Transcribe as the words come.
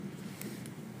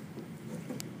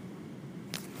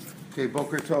Okay,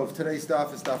 Boker Tov. Today's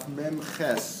daf is daf Mem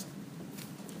Ches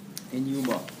in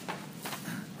Yuma.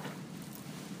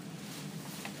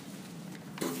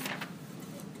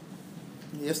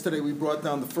 Yesterday we brought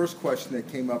down the first question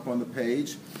that came up on the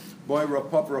page. Boy,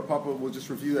 Rapapa, we'll just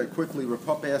review that quickly.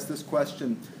 Rapapa asked this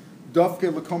question: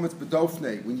 Dafke lekomets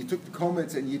bedofne. When you took the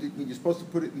komets and when you're supposed to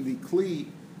put it in the kli,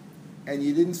 and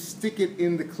you didn't stick it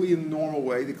in the kli in the normal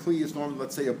way. The kli is normally,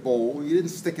 let's say, a bowl. You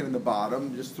didn't stick it in the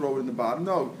bottom, just throw it in the bottom.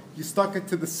 No, you stuck it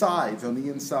to the sides, on the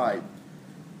inside.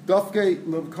 Dafke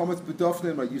lekomets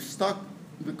bedofne. You stuck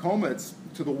the komets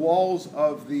to the walls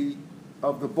of the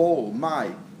bowl.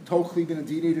 My. You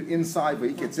need it inside, but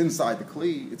it's inside the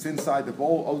kli, it's inside the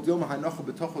bowl. You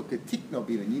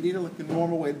need it like the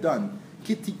normal way done.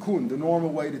 Kitikun, the normal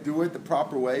way to do it, the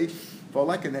proper way. For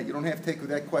like that, you don't have to take where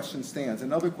that question stands.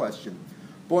 Another question.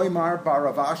 Boimar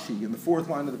Baravashi, in the fourth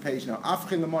line of the page now.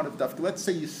 Let's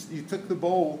say you took the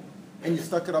bowl and you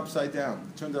stuck it upside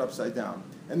down, turned it upside down.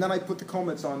 And then I put the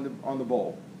komets on the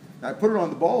bowl. Now I put it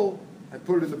on the bowl. I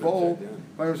put it in the bowl.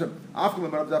 I put it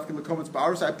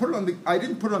on I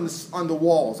didn't put it on the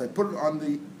walls. I put it on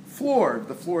the floor.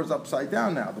 The floor is upside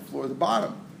down now. The floor is the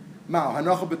bottom. Now, I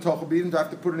didn't have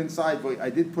to put it inside, but I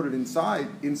did put it inside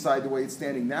the way it's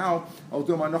standing now.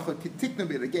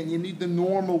 Again, you need the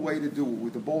normal way to do it,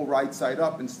 with the bowl right side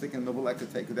up and sticking the velek to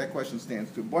take it. That question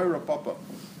stands too.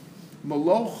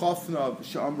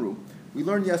 We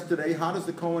learned yesterday, how does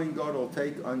the Kohen Gadol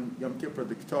take on Yom Kippur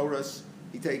the Ketores?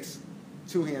 He takes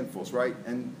 2 handfuls, right?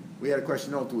 And we had a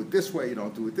question, you don't do it this way, you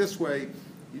don't do it this way.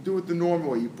 You do it the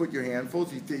normal way. You put your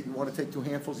handfuls, you want to take 2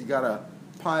 handfuls, you got a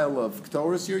pile of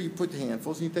ketores here, you put the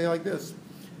handfuls and you take like this.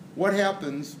 What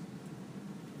happens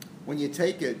when you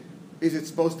take it? Is it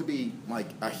supposed to be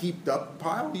like a heaped up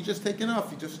pile? You just take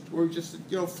enough, or just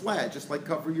flat, just like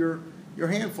cover your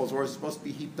handfuls, or is it supposed to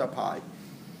be heaped up high?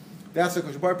 That's the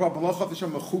question.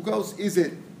 Is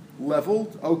it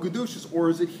leveled, or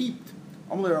is it heaped?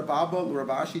 Here's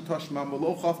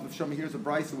a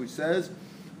brisa which says,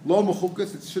 "Lo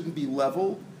mechukas," it shouldn't be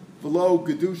level. V'lo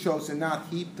gedushos, and not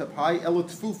heaped up high. Elo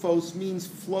tfufos means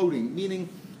floating, meaning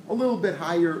a little bit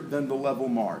higher than the level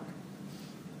mark.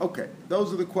 Okay,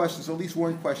 those are the questions. At least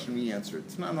one question we answered.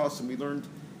 It's not awesome. We learned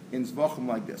in Zvachim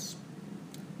like this.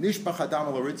 Nishbach adam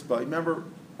al ritzba. Remember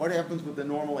what happens with the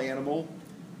normal animal?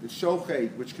 The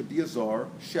shochet, which could be a zar,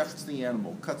 shechts the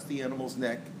animal, cuts the animal's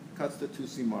neck, cuts the 2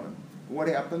 simanim. What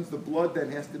happens? The blood then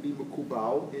has to be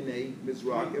mekubal in a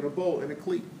mizrach, in a bowl, in a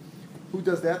kli. Who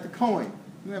does that? The Kohen.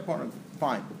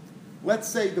 Fine. Let's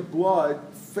say the blood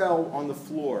fell on the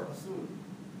floor.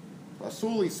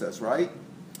 Pasul, he says, right?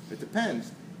 It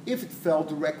depends. If it fell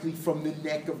directly from the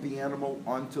neck of the animal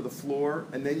onto the floor,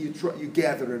 and then you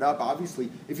gathered it up,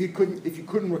 obviously, if you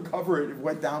couldn't recover it, it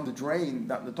went down the drain.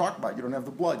 Nothing to talk about. You don't have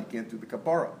the blood. You can't do the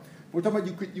kapara. We're talking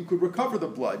about you could recover the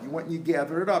blood. You went and you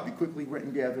gathered it up. You quickly went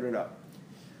and gathered it up.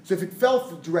 So if it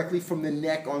fell directly from the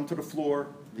neck onto the floor,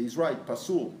 he's right,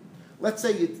 pasul. Let's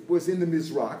say it was in the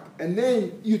mizrach, and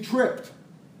then you tripped,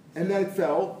 and then it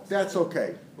fell. That's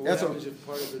okay. But what happens if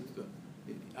part of it,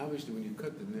 obviously when you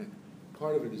cut the neck,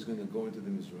 part of it is going to go into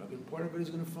the mizrach, and part of it is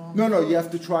going to fall? No, you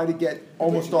have to try to get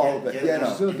almost all of it.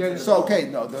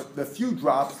 The few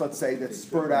drops, let's say, that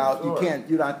spurt out,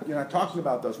 you're not talking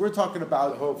about those. We're talking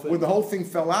about when the whole thing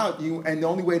fell out, and the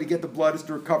only way to get the blood is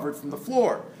to recover it from the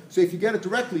floor. So if you get it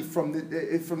directly from the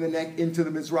neck into the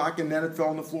mizrach and then it fell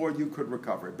on the floor, you could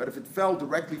recover it. But if it fell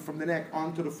directly from the neck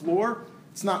onto the floor,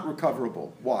 it's not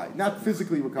recoverable. Why? Not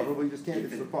physically recoverable. You just can't.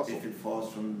 It's the puzzle. If it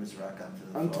falls from the mizrach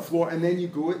onto the floor, and then you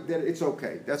go it, then it's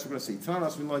okay. That's what we're going to see.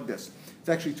 Tanas we like this. It's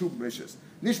actually 2 mishes.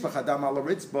 Nishbach adam al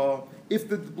ritzba. If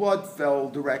the blood fell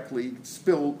directly, it's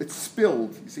spilled. You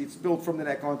see, it spilled from the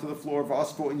neck onto the floor of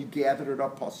asfo, and you gathered it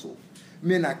up. Pasul.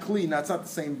 Minakli. Now it's not the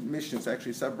same mission. It's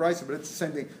actually Sabraisa, but it's the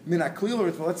same thing. Minakli or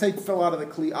let's say it fell out of the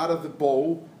kli, out of the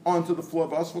bowl onto the floor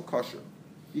of asfo kosher.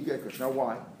 You get kosher. Now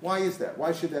why? Why is that?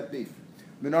 Why should that be?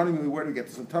 Minarnim, where do we get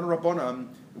this? Tana Rabbanan.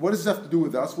 What does this have to do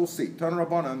with us? We'll see. Tana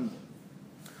Rabbanan.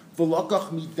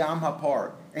 V'lokach midam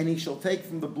hapar, and he shall take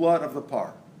from the blood of the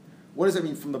par. What does that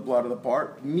mean, from the blood of the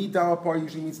par? Midam hapar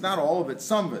usually means not all of it,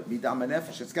 some of it. Midam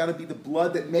hanefesh. It's got to be the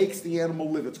blood that makes the animal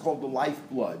live. It's called the life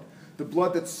blood. The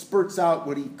blood that spurts out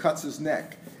when he cuts his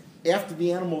neck. After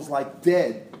the animal's like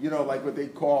dead, like what they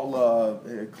call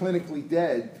clinically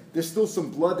dead, there's still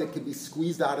some blood that can be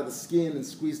squeezed out of the skin and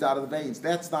squeezed out of the veins.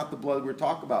 That's not the blood we're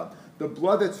talking about. The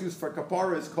blood that's used for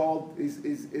kapara is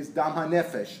dam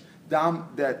hanefesh,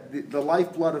 the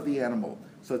lifeblood of the animal.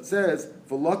 So it says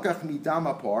v'lokach midam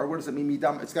apar. What does it mean?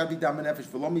 Midam. It's got to be dam hanefesh.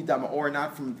 V'lo midam, or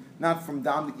not from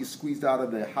dam that you squeezed out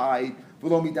of the hide.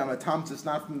 V'lo midam atamtis,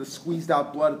 not from the squeezed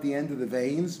out blood at the end of the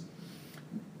veins.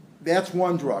 That's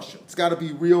one drasha. It's got to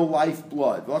be real life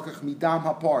blood. Midam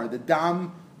hapar, the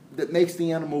dam that makes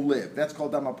the animal live. That's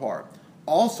called dam hapar.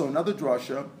 Also, another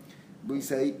drasha, we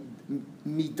say,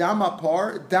 midam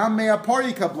hapar, dam me hapar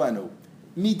yikablenu.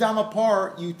 Midam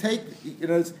hapar, you take,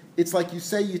 it's like you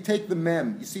say you take the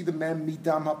mem. You see the mem,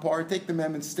 midam hapar, take the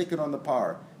mem and stick it on the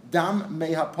par. Dam me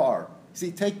hapar.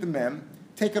 See, take the mem,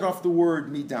 take it off the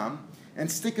word midam, and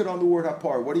stick it on the word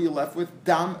hapar. What are you left with?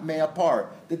 Dam me hapar.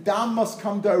 The dam must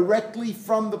come directly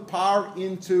from the par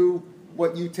into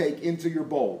what you take into your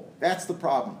bowl. That's the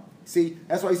problem. See,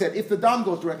 that's why he said, if the dam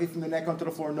goes directly from the neck onto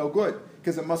the floor, no good,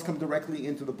 because it must come directly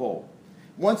into the bowl.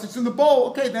 Once it's in the bowl,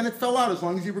 okay, then it fell out. As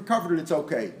long as you recovered it, it's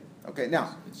okay. Okay,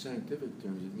 now. In scientific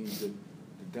terms, it means that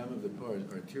the dam of the par is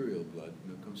arterial blood.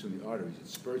 It comes from the arteries. It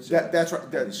spurts out. That's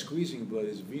right. The squeezing blood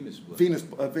is venous blood.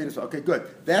 Venous. Okay, good.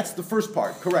 That's the first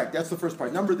part. Correct. That's the first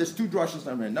part. There's two drushes.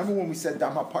 Number one, we said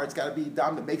dam hapar. It's got to be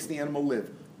dam that makes the animal live.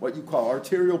 What you call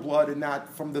arterial blood and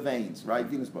not from the veins, right?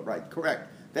 Venous blood, right? Correct.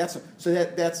 That's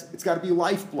it's got to be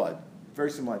life blood.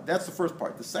 Very similar. That's the first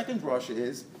part. The second drush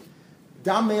is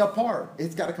dam me hapar.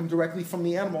 It's got to come directly from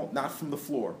the animal, not from the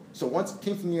floor. So once it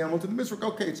came from the animal to the mizrach,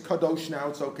 okay, it's kadosh now,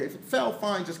 it's okay. If it fell,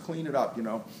 fine, just clean it up,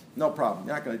 no problem.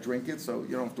 You're not going to drink it, so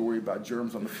you don't have to worry about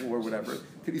germs on the floor or whatever.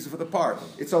 Could use it for the par.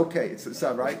 It's okay. It's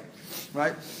right?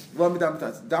 Right? Dam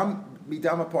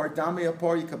midam hapar, dam me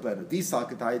hapar yikablenu. Disal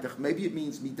ketayidach. Maybe it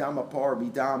means midam hapar,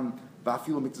 midam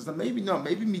ba'afilu mitzvah. Maybe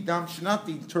midam should not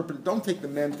be interpreted. Don't take the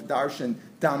mem to darshan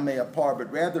dam me hapar,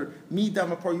 but rather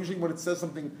midam hapar. Usually when it says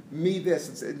something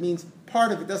this, it means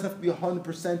part of it doesn't have to be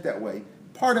 100% that way.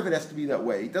 Part of it has to be that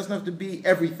way. It doesn't have to be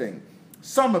everything.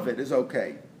 Some of it is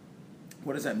okay.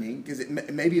 What does that mean? Because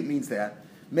maybe it means that.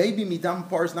 Maybe midam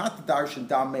hapar is not the darshan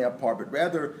dam me hapar, but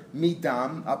rather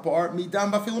midam hapar,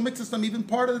 midam ba'afilu mitzvah, even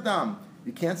part of the dam.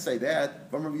 You can't say that.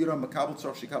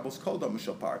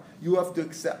 You have to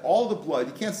accept all the blood.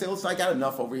 You can't say, listen, I got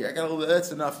enough over here.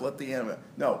 That's enough. Let the animal.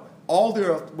 No. All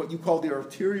what you call the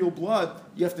arterial blood,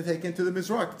 you have to take into the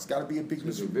mizrach. It's got to be a big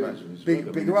mizrach.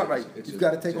 Bigger, right? You've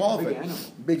got to take all of it.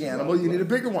 Big animal. You need a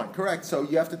bigger one. Correct. So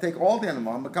you have to take all the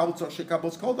animal.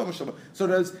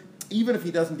 So even if he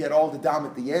doesn't get all the dam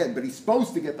at the end, but he's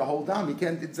supposed to get the whole dam, you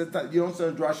don't say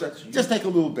a drasha. Just take a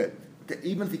little bit. Okay,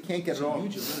 even if he can't get it all.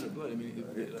 It's a huge amount of blood. I mean,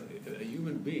 a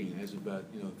human being has about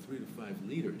 3 to 5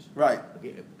 liters. Right.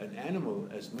 Okay, an animal,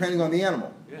 as depending on the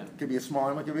animal. Yeah. It could be a small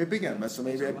animal, it could be a big animal. So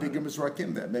maybe a bigger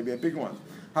mizrakim there, maybe a big one.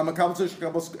 As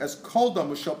koldam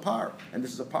with shapar, and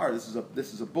this is a par. This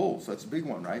is a bull, so it's a big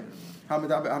one, right?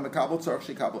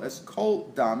 As kol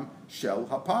dam shel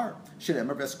hapar.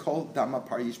 As kol dam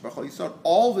hapar yishbachol yisod.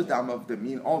 All the dam of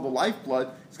all the lifeblood,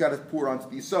 he's got to pour onto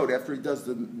the yisod. After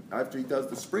he does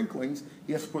the sprinklings,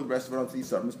 he has to pour the rest of it onto the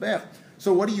yisod mizbech.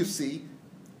 So what do you see?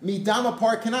 Midam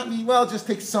hapar cannot mean, well, just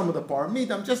take some of the par.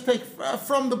 Midam, just take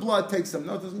from the blood, take some.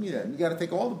 No, it doesn't mean that. You got to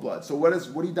take all the blood. So what do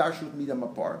you dash with midam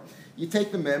hapar? You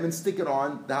take the mem and stick it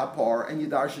on the hapar, and you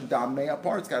dash dam me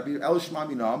hapar. It's got to be el shma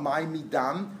mina, my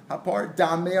midam hapar,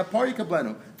 dam me hapar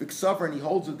yikablenu. V'ksavar, and he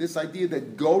holds with this idea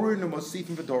that gorin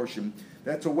umosifim v'dorshim.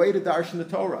 That's a way to darshan the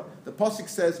Torah. The pasuk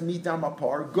says midam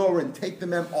hapar, gorin, take the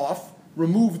mem off,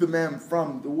 remove the mem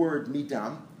from the word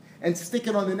midam, and stick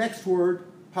it on the next word,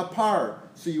 hapar.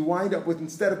 So you wind up with,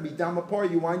 instead of midam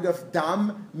hapar, you wind up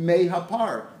dam me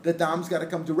hapar. The dam's got to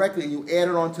come directly, and you add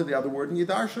it on to the other word, and you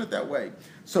darshan it that way.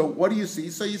 So what do you see?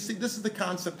 So you see, this is the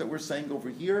concept that we're saying over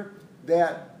here,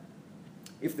 that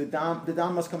if the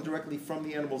dam must come directly from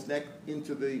the animal's neck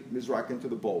into the mizrach, into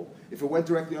the bowl. If it went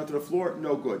directly onto the floor,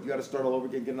 no good. You got to start all over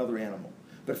again, get another animal.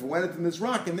 But if it went into the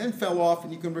mizrach and then fell off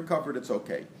and you can recover it, it's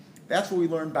okay. That's what we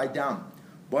learned by dam.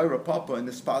 Boira Papa in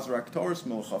the Spazra Ktoris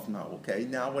Milchaf now. Okay,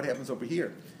 now what happens over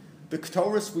here? The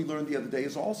Ktoris we learned the other day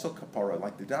is also kapara,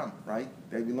 like the dam, right?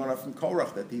 We learned from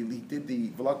Korach that he did the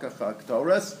Velakach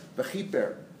Ktoris, the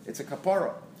Chiper. It's a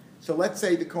kapara. So let's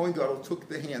say the Kohen Gadol took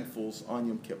the handfuls on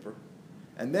Yom Kippur,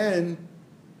 and then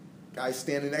guy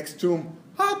standing next to him,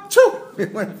 ha-choo!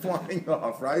 It went flying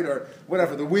off, right? Or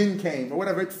whatever, the wind came, or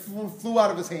whatever, it flew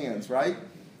out of his hands, right?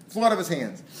 Flew out of his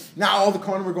hands. Now all the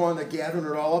Kohanim were going to gathering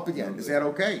it all up again. Is that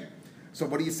okay? So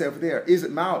what do you say over there? Is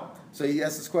it Mao? So he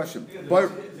asks this question.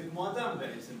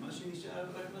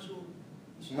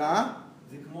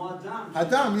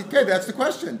 Adam, okay, that's the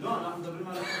question.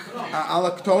 על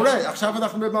הקטורת, עכשיו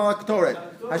אנחנו מדברים על הקטורת.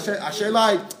 השאלה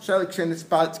היא,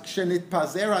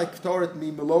 כשנתפזר הקטורת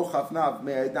ממלוא חפניו,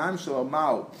 מהידיים שלו,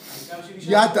 מהו?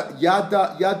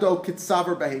 ידו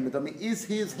כצבר בהמת. I mean, is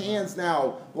his hands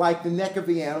now like the neck of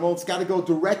the animal? It's got to go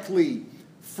directly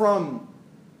from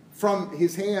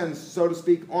his hands, so to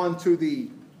speak, onto the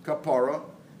kapara.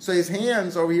 So his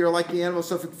hands over here are like the animal.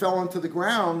 So if it fell onto the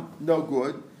ground, no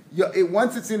good.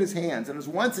 Once it's in his hands, and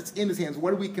once it's in his hands,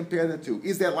 what do we compare that to?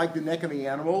 Is that like the neck of the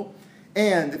animal?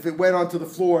 And if it went onto the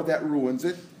floor, that ruins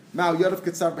it. No.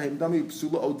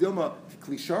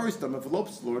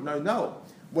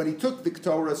 When he took the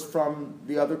Ketores from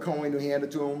the other Kohen who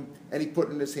handed to him, and he put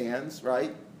it in his hands,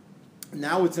 right?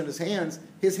 Now it's in his hands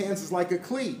is like a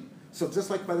Kli. So just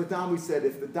like by the Dam we said,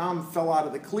 if the Dam fell out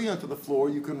of the Kli onto the floor,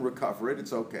 you can recover it,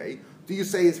 it's okay. Do you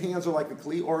say his hands are like a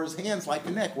Kli, or his hands like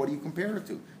a neck? What do you compare it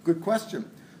to? Good question.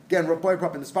 Again, Rabbi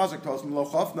Prab in the Spazak tells him, Lo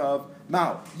chofnav,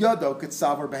 Mao, Yado,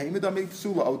 Ketsavar, Behemidami,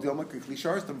 Psula, Odilma, Kikli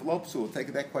Sharstam, Velo Psula.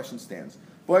 Take that question stands.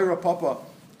 Boy Rapapa,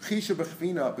 Chisha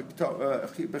Bechfina,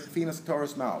 Bechfina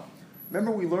Satoris Mao.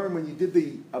 Remember we learned when you did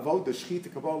the Avod, the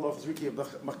Shechita, Kabbalah, Zriki, of the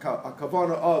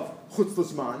Kavana of Chutz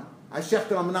Lizman, I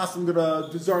shechted on Manas, I'm going to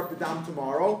desert the dam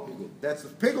tomorrow. That's the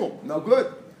piggle, no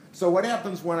good. So what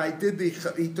happens when he took the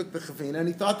chafina and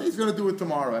he thought he's going to do it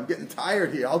tomorrow. I'm getting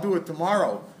tired here, I'll do it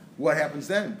tomorrow. What happens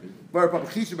then? Mir, and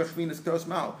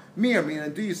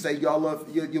do you say,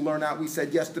 you learn out, we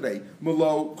said yesterday,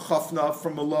 Malo chafna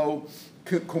from Malo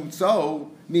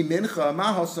kumtso, mi mincha,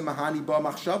 mahasa mahani ba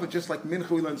machshava, just like mincha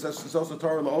we learn zosa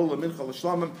Torah la'ola, mincha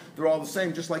l'shlamim, they're all the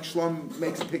same, just like shlam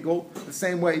makes pigul, the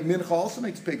same way mincha also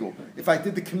makes pigul. If I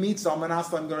did the kamitza, I'm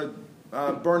going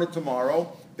to burn it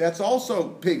tomorrow, that's also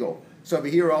pigul. So over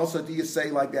here also, do you say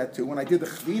like that too? When I did the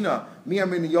chvina,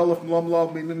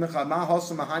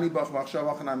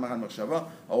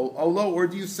 or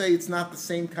do you say it's not the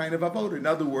same kind of avoda? In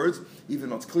other words, even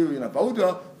though it's clearly an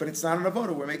avoda, but it's not an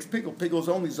avoda where it makes pigul. Pigul is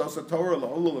only zosa Torah,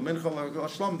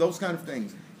 those kind of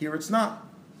things. Here it's not.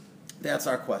 That's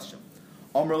our question.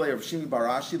 Omrele of Shimi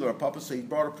Barashi, Lord Papa, so he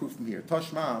brought a proof from here.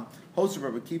 Tashma, host of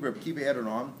Rabbi Kiva added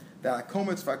on that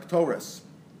Akometz Factoris.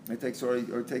 It takes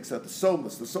out the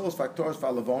solus. The solus factors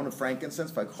falavon of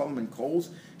frankincense, facholim and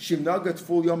coals. Shimnagat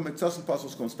full yom mitzvah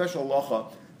passos con special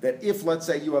halacha that if, let's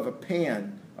say, you have a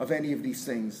pan of any of these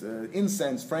things,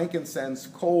 incense, frankincense,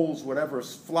 coals, whatever,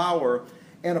 flour,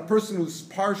 and a person who's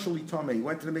partially tummy, he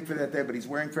went to the mikveh that day, but he's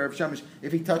wearing Ferev Shemesh,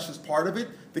 if he touches part of it,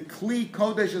 the Kli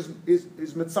Kodesh is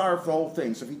mitzaref the whole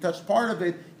thing. So if he touched part of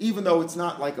it, even though it's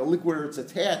not like a liquid or it's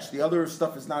attached, the other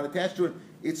stuff is not attached to it,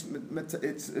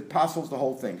 it passes the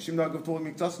whole thing.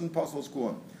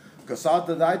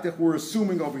 We're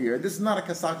assuming over here, this is not a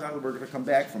kasak that we're going to come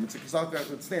back from, it's a kasak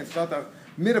that stands.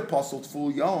 Mid apostle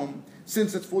full yom,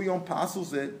 since it's full yom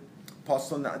passes it,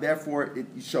 therefore it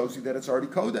shows you that it's already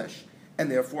Kodesh. And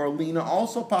therefore, Lina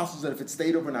also passes it. If it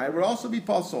stayed overnight, it would also be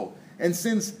puzzle. And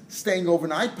since staying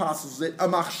overnight passes it, a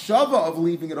machshava of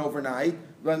leaving it overnight,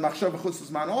 then machshava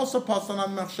chutzman also passes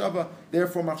on machshava.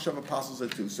 Therefore, machshava passes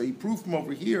it too. So he proved from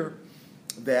over here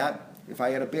that if I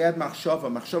had a bad machshava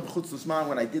chutzman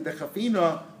when I did the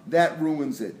chafina, that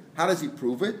ruins it. How does he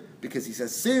prove it? Because he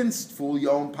says since full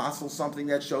yom passes something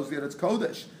that shows that it's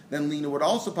kodesh, then Lina would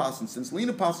also pass. And since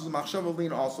Lina passes, machshava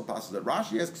Lina also passes it.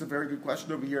 Rashi asks a very good question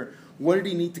over here. What did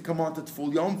he need to come on to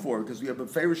full yom for? Because we have a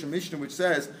Farish Mishnah which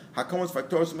says, Hakomos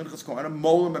factors minchas kohanim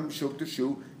molim and mishuk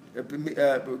teshu.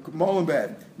 Molim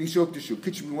bad, mishuk teshu.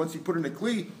 Once you put in a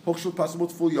kli, hokshul possible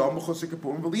to full yom.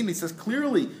 He says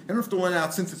clearly, and don't have to learn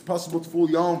out since it's possible to full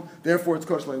yom, therefore it's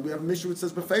kosher. We have a Mishnah which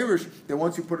says befarish that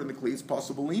once you put in the kli, it's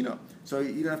possible lina. So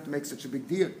you don't have to make such a big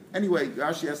deal. Anyway,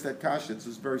 Rashi asked that kasha. It's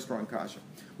a very strong kasha.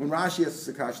 When Rashi asks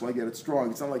a kasha like that, it's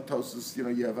strong. It's not like Tosas, you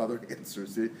have other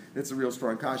answers. It's a real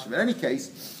strong kasha. But in any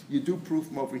case, you do prove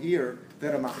from over here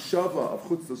that a machshava of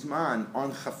chutz lizman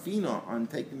on chafina, on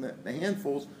taking the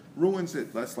handfuls, ruins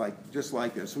it. That's just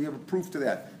like this. So we have a proof to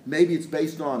that. Maybe it's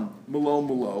based on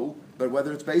malo, but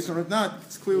whether it's based on it or not,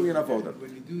 it's clearly an avodah.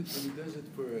 When he does it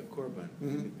for a korban,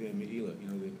 the me'ilah,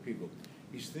 the people,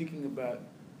 he's thinking about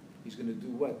he's going to do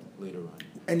what later on?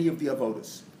 Any of the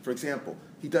avodas. For example,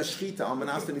 he does shchita al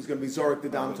manastin, he's going to be zorek the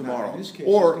dam tomorrow. Case,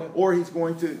 or he's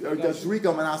going to, or he does zrika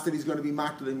al manastin, he's going to be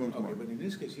makta the moon tomorrow. Okay, but in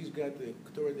this case, he's got the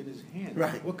Torah in his hand.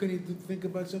 Right. What can he do? Think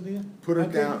about something else? Put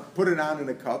it down in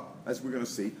a cup, as we're going to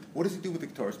see. What does he do with the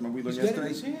Torah? Remember we learned yesterday?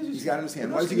 He's got it in his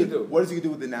hand. What does he do? What does he do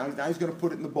with it now? Now he's going to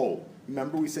put it in the bowl.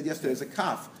 Remember we said yesterday it's a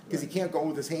kaf, because he can't go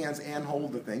with his hands and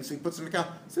hold the thing, so he puts it in the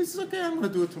cup. So he says, okay, I'm going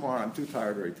to do it tomorrow. I'm too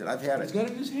tired already today. I've had it. He's got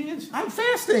it in his hands. I'm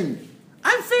fasting.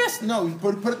 No, he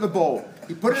put it in the bowl.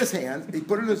 He put it in his hands. He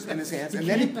put it in his hands, and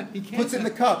then he puts it in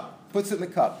the cup. Puts it in the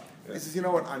cup. He says, you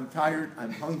know what? I'm tired.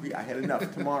 I'm hungry. I had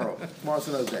enough. Tomorrow's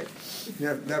another day.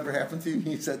 Never happened to you?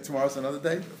 He said tomorrow's another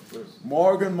day.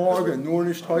 Morgen, nur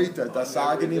nicht heute. Das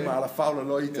sagen ihm alle faule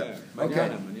Leute.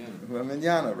 Okay.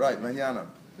 Mañana, right? Mañana.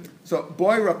 So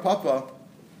Boira Papa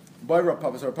Boy, Rav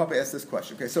Papa. So Rav Papa asked this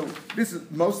question. Okay, so this is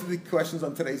most of the questions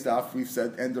on today's daf we've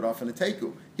said ended off in a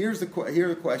teku. Here the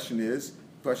question is.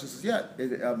 The question says,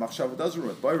 machshava does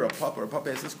ruin it. Boy, Rav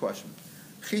Papa asked this question.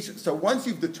 So once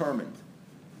you've determined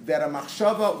that a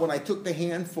machshava, when I took the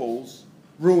handfuls,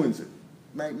 ruins it,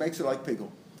 makes it like pigul.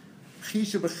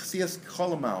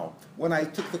 When I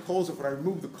took the coals, when I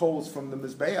removed the coals from the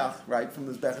mizbeach, right, from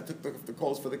the mizbeach, I took the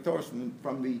coals for the Torah,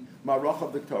 from the marach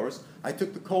of the Torah, I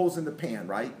took the coals in the pan,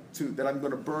 right, that I'm going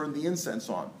to burn the incense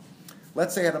on.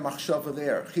 Let's say I had a machshava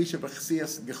there. I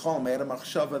had a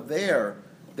machshava there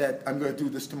that I'm going to do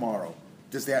this tomorrow.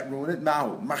 Does that ruin it?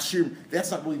 No. Machshir,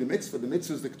 that's not really the mitzvah. The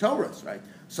mitzvah is the Torahs, right?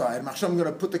 So I had a machshava, I'm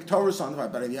going to put the Torahs on,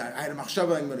 but I had a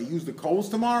machshava, I'm going to use the coals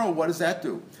tomorrow? What does that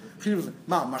do?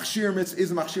 Machshir mitzvah,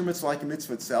 is a machshir mitzvah like a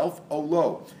mitzvah itself? Oh,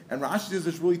 lo. And Rashi says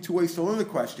there's really two ways to learn the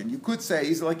question. You could say,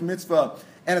 is it like a mitzvah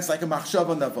and it's like a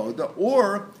machshava navoda?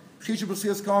 Or,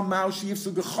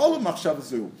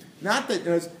 not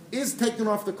that is taking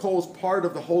off the coals part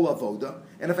of the whole avoda,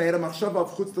 and if I had a machshava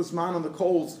of chutz zman on the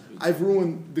coals, I've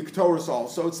ruined the Torah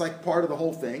also. It's like part of the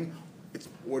whole thing.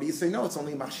 Or do you say no? It's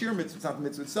only a machshir mitzvah. It's not the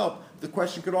mitzvah itself. The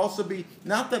question could also be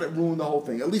not that it ruined the whole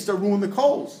thing. At least I ruined the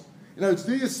coals. In other words,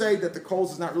 do you say that the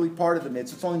coals is not really part of the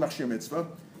mitzvah? It's only machshir mitzvah,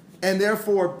 and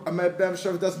therefore a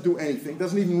machshava doesn't do anything,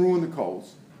 doesn't even ruin the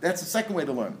coals. That's the second way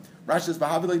to learn. Rashi says,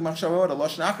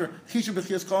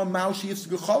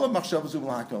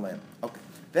 okay,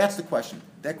 that's the question.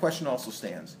 That question also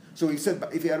stands. So he said,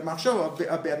 if you had a machshava,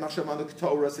 a bad machshava on the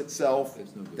Torah itself,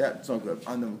 that's no good.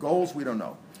 On the goals, we don't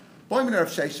know. Now,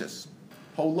 this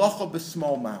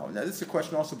is a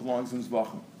question also belongs in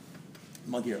Zvachim.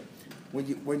 When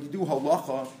you do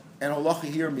halacha, and halacha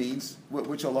here means,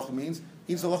 which halacha means?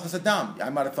 Means halacha sadam. I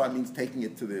might have thought it means taking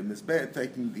it to the mizbeh,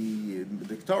 taking the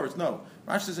Torahs. No.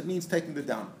 Rashi says it means taking the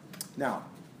dam. Now,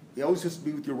 it always has to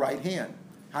be with your right hand.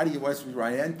 How do you always with your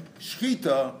right hand?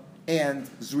 Shchita and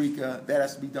zrika, that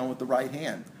has to be done with the right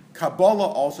hand. Kabbalah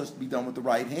also has to be done with the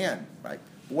right hand, right?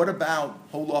 What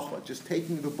about halacha, just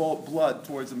taking the blood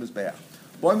towards the mizbeh?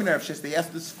 They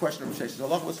asked this question of Rav Sheshes.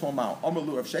 Halacha was small.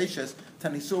 Omerlu Rav Sheshes,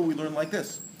 Tanisur, we learn like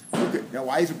this. Okay, now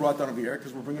why is it brought down over here?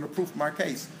 Because we're bringing a proof from our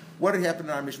case. What had happened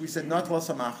in our mission? We said, Natla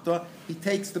Samachta, he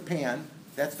takes the pan,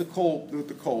 that's the coal with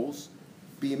the coals,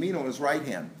 Biyamino in his right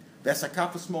hand.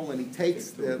 Vesakafa small, and he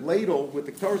takes the ladle with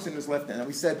the Torah in his left hand. And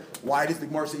we said, why does the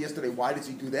Gemara say yesterday, why does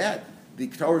he do that? The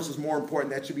Torah is more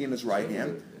important, that should be in his right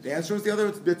hand. The answer is the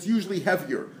other, that's usually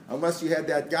heavier. Unless you had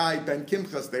that guy, Ben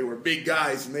Kimchas, they were big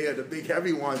guys, and they had a big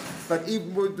heavy one. But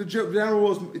even with the general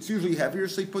rule, it's usually heavier,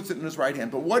 so he puts it in his right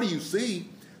hand. But what do you see?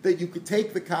 That you could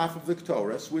take the kaf of the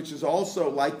Torah, which is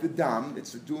also like the dam,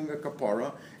 it's doing a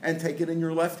kapara, and take it in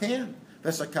your left hand.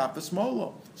 That's a kaf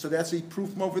smolo. So that's a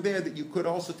proof from over there that you could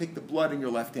also take the blood in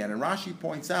your left hand. And Rashi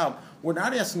points out, we're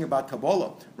not asking about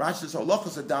Kabbalah. Rashi says,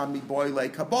 Halachas adam mi boile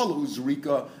Kabbalah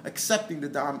uzrika, accepting the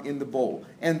dam in the bowl.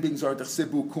 And being zardach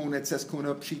sibu kuna, it says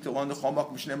kuna pshita on the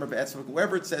chomak mishnemer ve'etzvah.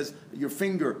 Wherever it says your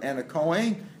finger and a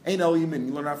kohen, ain't el yamin.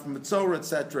 You learn out from the Tzorah,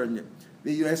 etc.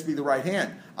 It has to be the right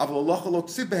hand. He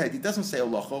doesn't say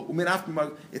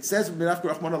halacha. It says since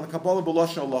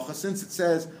it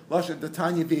says lashon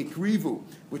detanya ve'ikrivu,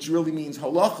 which really means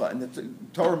halacha, and the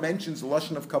Torah mentions the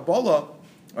lashon of Kabbalah,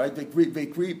 right?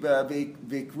 Ve'ikrivu,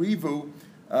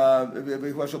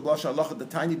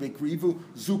 detanya ve'ikrivu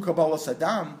zu Kabbalah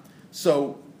sadam.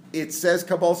 So it says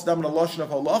Kabbalah Sadam in a lashon of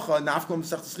halacha. Nafkom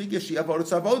sechtzriga she avoda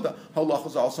avoda. Halacha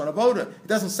is also an avoda. It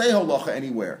doesn't say halacha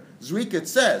anywhere. Zrika it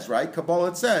says, right?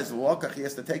 Kabbalah it says halacha he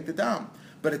has to take the dam.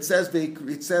 But it says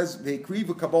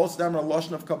ve'ikrivu Kabbalah Sadam in a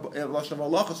lashon of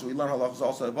halacha. So we learn halacha is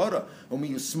also an avoda. When we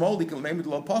use small, we can name it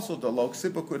lo apostle. The lo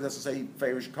ksipa could has to say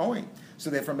farish kohen. So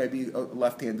therefore maybe a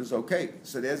left hand is okay.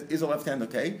 So there is a left hand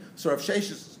okay. So Rav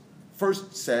Sheshes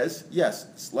first says,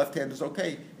 yes, left hand is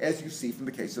okay, as you see from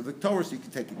the case of the Torah, so you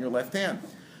can take it in your left hand.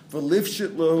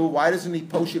 Why doesn't he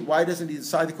post it? Why doesn't he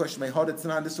decide the question? This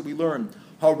is what we learn.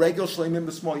 How regular shleimim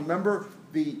the small. Remember,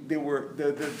 there were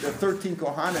the 13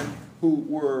 kohanim who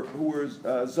were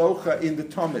zocha in the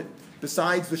Talmud.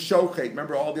 Besides the shochet,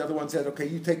 remember all the other ones said, okay,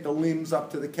 you take the limbs up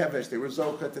to the kevesh. They were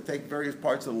zocha to take various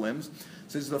parts of the limbs.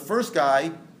 So the first guy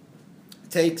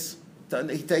takes the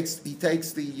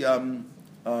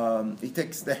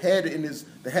head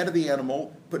the head of the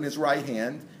animal, put in his right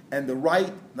hand, and the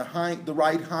right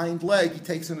hind leg he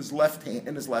takes in his left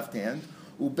hand.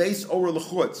 Ubeis over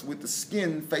lechutz, with the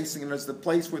skin facing, and there's the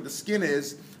place where the skin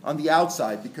is on the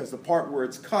outside, because the part where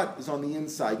it's cut is on the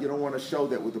inside. You don't want to show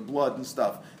that with the blood and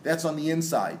stuff. That's on the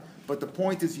inside. But the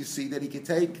point is, you see, that he can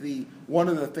take one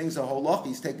of the things of Holach,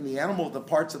 he's taking the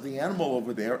parts of the animal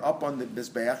over there, up on the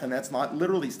Mizbeach, and that's not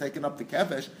literally, he's taking up the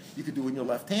Kevesh, you could do in your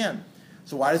left hand.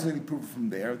 So why doesn't he prove it from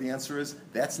there? The answer is,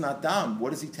 that's not dam.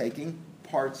 What is he taking?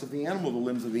 Parts of the animal, the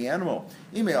limbs of the animal.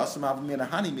 That's a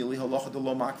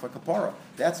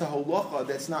holacha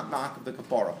that's not mak of the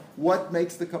kapara. What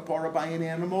makes the kapara by an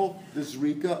animal? The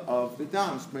zrika of the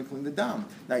dam, sprinkling the dam.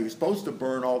 Now you're supposed to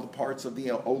burn all the parts of the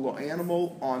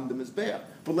animal on the mizbeach.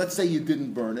 But let's say you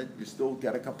didn't burn it, you still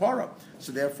get a kapara.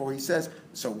 So therefore he says,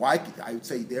 so why, I would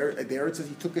say there it says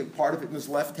he took a part of it in his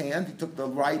left hand, he took the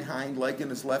right hind leg in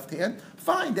his left hand.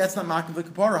 Fine, that's not mak of the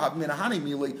kapara. Havminahani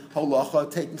mili holacha,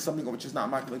 taking something which is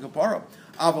not mak of the kapara.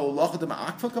 Avolacha de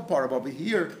ma'akfa kapara, but over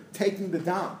here, taking the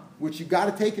dam, which you got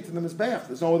to take it to the mizbeach.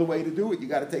 There's no other way to do it. You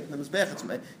got to take it to the mizbeach.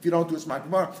 If you don't do it, it's mak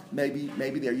kapara. Maybe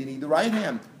there you need the right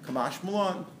hand. Kamash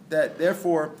Malon. That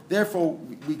therefore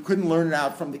we couldn't learn it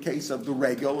out from the case of the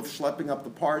regel of schlepping up the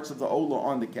parts of the ola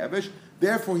on the kevish.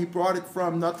 Therefore, he brought it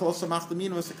from natal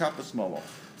samachtamino as molo.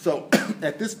 So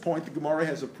at this point, the Gemara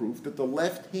has a proof that the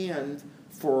left hand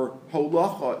for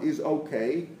holacha is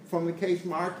okay from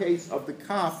our case of the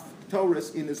kaf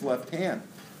Torus in his left hand.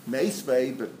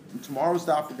 Meisvei, but in tomorrow's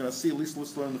daf we're going to see, at least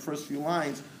let's learn the first few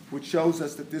lines, which shows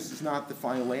us that this is not the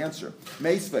final answer.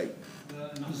 Meisvei.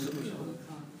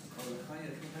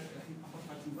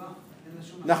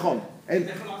 נכון,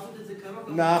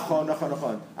 נכון,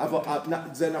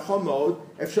 זה נכון מאוד,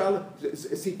 אפשר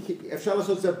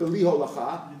לעשות את זה בלי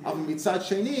הולכה, אבל מצד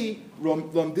שני,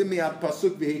 לומדים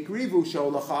מהפסוק והקריבו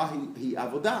שההולכה היא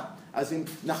עבודה. אז אם,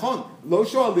 נכון, לא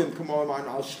שואלים כמו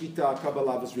אמרנו על שחיטה,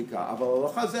 קבלה וזריקה, אבל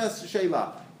הולכה זה שאלה.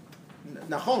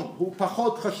 נכון, הוא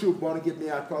פחות חשוב, בוא נגיד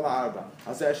מהכל הארבע.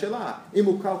 אז זה השאלה, אם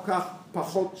הוא כל כך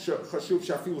פחות חשוב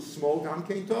שאפילו שמאל גם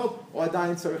כן טוב, או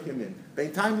עדיין צריך ימין.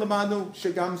 בינתיים למדנו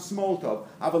שגם שמאל טוב,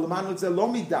 אבל למדנו את זה לא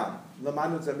מדם,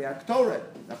 למדנו את זה מהקטורת,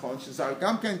 נכון? שזה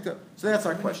גם כן טוב. So that's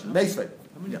our question. Basically.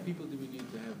 How many people do we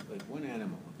need to have, like one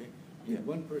animal, okay? You have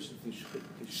one person to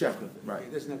shepherd, right.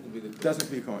 It doesn't have to be the Kohen. Doesn't have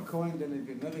to be a Kohen. Kohen, then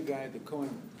another guy, the Kohen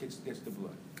gets the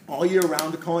blood. All year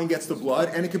round, the Kohen gets the blood,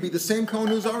 and it could be the same Kohen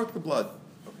who's already the blood.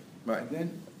 Okay. Right. And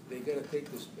then they got to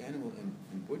take this animal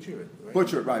and butcher it, right?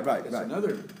 Butcher it, right.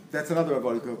 That's another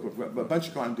avodah. A bunch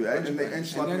of Kohen do that, and then they got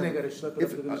to schlep it up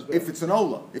to the mizbeach. If it's an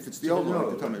ola, if it's the ola, like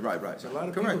the tummy, right. It's a lot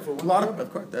of correct. people for a lot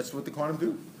of course. That's what the Kohen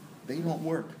do. They don't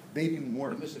work. They didn't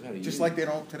work. They must have had a Just union. like they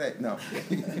don't today. No,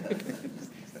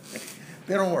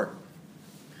 they don't work.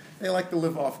 They like to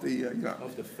live off the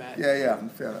off the fat. Yeah,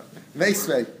 fair enough. They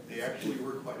say they actually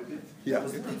work quite a bit. Yeah.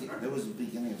 That was the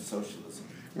beginning of socialism.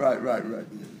 Right.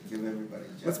 Give everybody a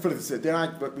job. Let's put it this way. They're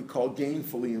not what we call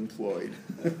gainfully employed.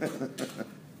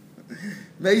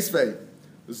 Meisvei,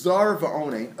 Zar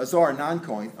va'onein, a Zar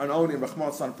non-coin, an onein,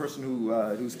 Rahman, not a person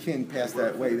whose kin passed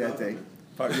that way that day.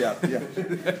 Yeah.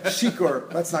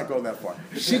 Shikor, let's not go that far.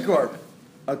 Shikor,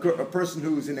 a person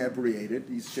who's inebriated,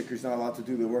 he's shikor, he's not allowed to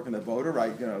do the work in the voter,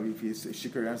 right? If he's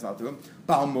shikor, he's not allowed to do him.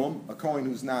 Balmum, a coin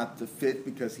who's not fit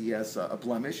because he has a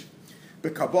blemish.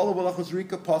 But Kabbalah Halachas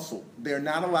Rika Puzzle. They're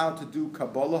not allowed to do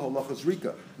Kabbalah Halachas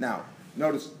Rika. Now,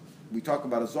 notice, we talk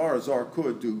about a Zar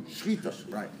could do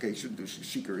Shchita, right? Okay, he shouldn't do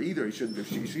Shikar either, he shouldn't do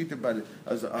Shchita, but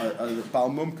a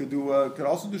Balmum could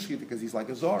also do Shchita because he's like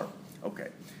a Zar. Okay.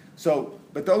 So,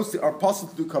 but those are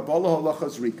possible to do Kabbalah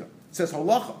Halachas Rika. It says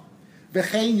Halacha.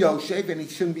 V'chein Yoshev, and he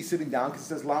shouldn't be sitting down because it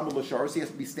says Lama L'Sharis, he has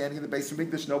to be standing in the base of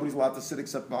Mikdash, nobody's allowed to sit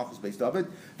except Malchus based of it.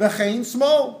 V'chein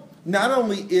Small. Not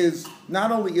only is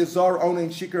Zar Onein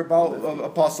Shikar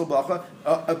Apostle Bacha,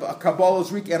 a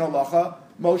Kabbalah's Rik and Halacha,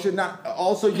 Moshe not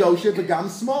also Yoshev Begam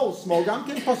Small Gam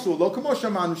Ken Pasul. Lo Kamo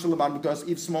Shamanu Shalaman, because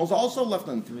if Small's also left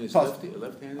hand.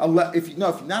 Left-handed? If you're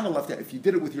not a left hand, if you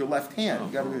did it with your left hand,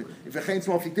 you got to. If Echein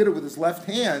Small, if you did it with his left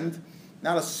hand.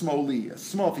 Not a small, if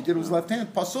he did it with his left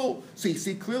hand, pasul. So you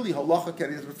see clearly halacha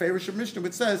is a favorite of Mishnah,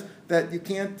 which says that you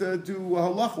can't do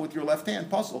halacha with your left hand,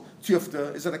 pasul.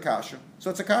 Tufta is it a kasha? So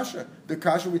it's a kasha. The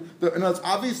kasha. In other words,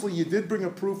 obviously you did bring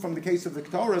a proof from the case of the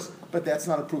Ktoros, but that's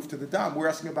not a proof to the dam. We're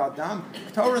asking about dam.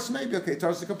 Ktoros maybe okay.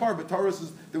 Toros is a kapar, but Toros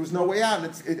is there was no way out,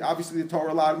 and obviously the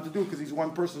Torah allowed him to do because he's one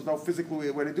person. There's no physical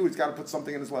way to do it. He's got to put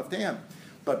something in his left hand.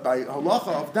 But by halacha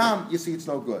of dam, you see it's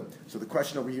no good. So the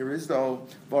question over here is though,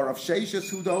 bar of sheishas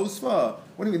who those for?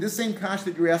 What do you mean? This same kash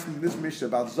that you're asking in this Mishnah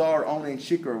about zar, onein,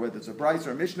 shikar, whether it's a Bryce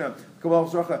or a Mishnah, kabbalah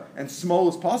zracha, and small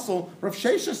as possible, Rav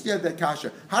Sheshas did that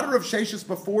kasha. How did Rav Sheshas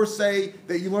before say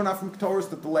that you learn out from Ktoros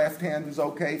that the left hand is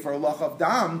okay for halacha of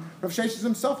dam? Rav Sheshas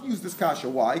himself used this kasha.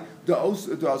 Why? The Amar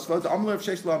Rav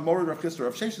Sheshas Morid Rav Chisda.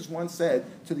 Rav Sheshas once said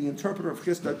to the interpreter of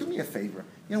Chisda, do me a favor.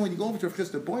 When you go over to Rav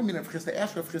Chisda, boy, Rav Chisda,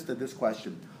 ask Rav Chisda this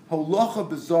question. Halacha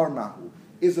bezar mahu.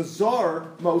 is a zar,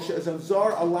 Moshe, is a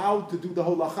zar allowed to do the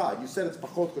holacha? You said it's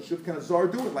pachot chashuv. Can a zar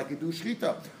do it like you do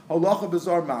shchita? Holacha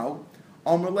b'zar ma'u,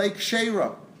 amalei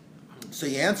kshera. So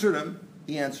he answered him.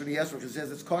 He asked him, he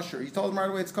says it's kosher. He told him right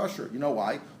away it's kosher. You know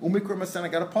why? Umikra masen, I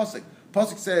got a pasuk.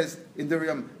 Pasuk says in the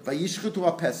Vayishchutu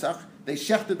ha-Pesach, they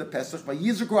shechted the Pesach,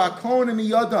 Vayizrukru ha-Kohanim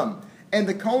miyadam, and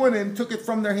the Kohanim took it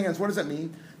from their hands. What does that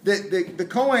mean? The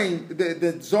Kohen,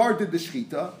 the Zar did the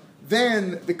shechita,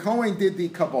 then the Kohen did the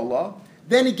Kabbalah,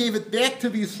 then he gave it back to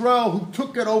the Yisrael who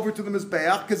took it over to the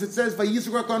Mizbeach, because it says,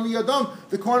 Vayizrukru ha-Kohanim miyadam,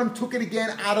 the Kohanim took it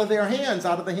again out of their hands,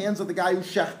 out of the hands of the guy who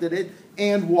shechted it,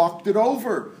 and walked it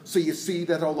over. So you see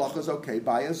that holacha is okay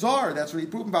by a zar. That's what he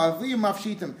proved by Leviim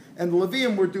mafshitim. And the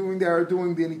Leviim were doing the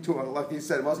Nitua. Like he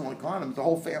said, it wasn't like Kohanim. The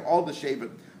whole family, all the Shevet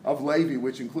of Levi,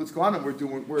 which includes Kohanim,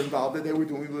 were involved. They were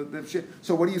doing the shit.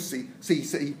 So what do you see? See,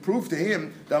 he proved to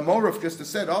him, the Amor of Chisda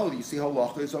said, oh, you see,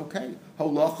 holacha is okay.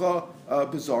 Holacha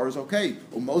bizarre is okay.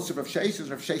 Most of Rav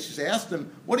Sheshes asked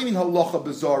him, what do you mean halacha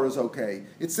bizarre is okay?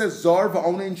 It says zar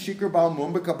va'onein shikar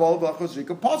ba'almum b'kabal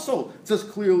v'achazrika pasol. It says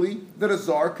clearly that a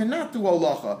zar cannot do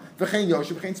halacha. V'chein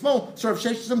yoshev v'chein smol. So Rav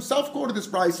Sheshes himself quoted this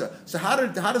brisa. So how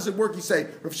does it work? You say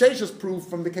Rav Sheshes proved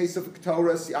from the case of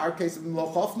Ketores, our case of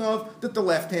Melchofnov, that the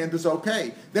left hand is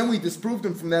okay. Then we disproved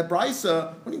him from that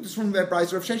brisa. When he disproved that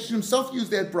brisa, Rav Sheshes himself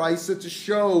used that brisa to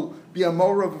show the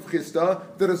Amor of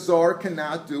Chisda that a zar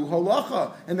cannot do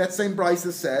halacha. And that same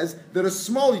brisa says that a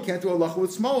small, you can't do halacha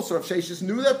with small. So Rav Sheshes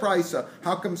knew that brisa.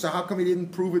 How come he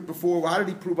didn't prove it before? Why did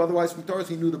he prove otherwise from Torah?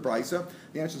 He knew the brisa.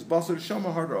 The answer is Basar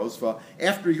Shoma Har Osva.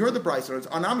 After he heard the brisa, it's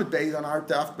on Amid Beis, on our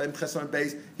Daf Ben Chesam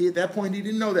Beis. At that point he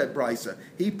didn't know that brisa.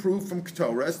 He proved from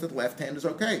Ketores that the left hand is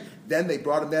okay. Then they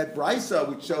brought him that brisa,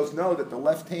 which shows no, that the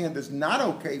left hand is not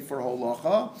okay for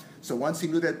halacha. So once he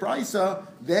knew that brisa,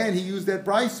 then he used that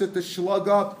brisa to shlug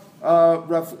up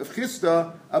Rav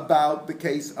Chisda about the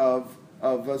case of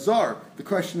Zar. The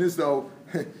question is though,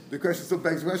 the question still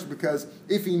begs the question, because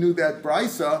if he knew that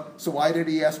brisa, so why did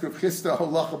he ask Rav Chisda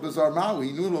halacha bizar ma'u?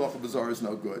 He knew halacha bizar is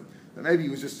no good. And maybe he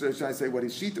was just trying to say what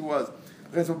his shita was.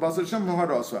 I've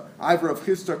Rav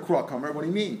Chisda Krokamer. What do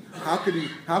you mean? How could he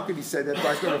say that?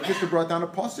 Rav Chisda brought down a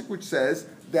pasuk which says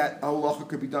that halacha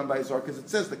could be done by Zar, because it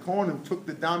says the Kohanim took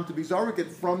the dam to be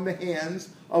Zareket from the hands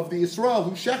of the Yisrael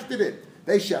who shechted it.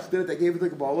 They shechted it, they gave it to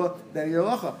Kabbalah, then he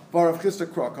halacha. Rav Chisda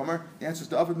Krokamer. The answer is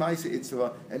to Avid Ma'aseh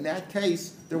Itzvah. In that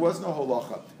case, there was no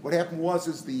halacha. What happened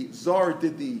is the Zar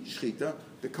did the shechita,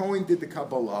 the Kohen did the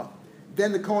Kabbalah,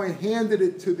 then the Kohen handed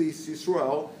it to the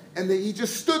Yisrael, and he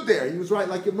just stood there. He was right,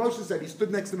 like Moshe said, he stood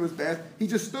next to his bath. He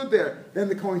just stood there. Then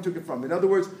the Kohen took it from him. In other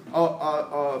words, the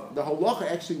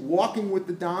halacha actually walking with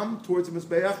the dam towards the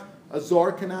Mizbeach, a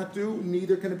zar cannot do,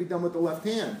 neither can it be done with the left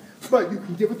hand. But you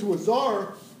can give it to a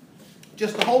zar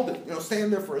just to hold it.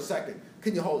 Stand there for a second.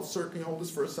 Can you hold, sir, can you hold this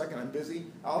for a second? I'm busy.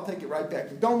 I'll take it right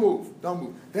back. Don't move.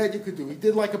 That you could do. He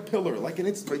did like a pillar, like an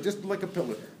instant, just like a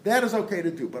pillar. That is okay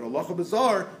to do. But halacha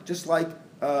b'zar, just like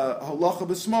halacha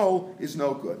b'smo, is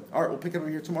no good. All right, we'll pick it up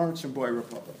here tomorrow. It's Shemboy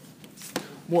Republic.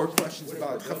 More questions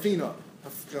about chafina.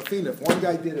 If one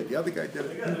guy did it, the other guy did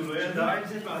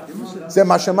it. זה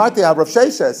מה שמעתי, הרב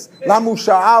ששס. למה הוא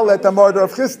שאל את המורד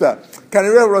רב חיסדא?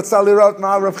 כנראה הוא רצה לראות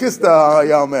מה רב חיסדא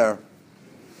היה אומר.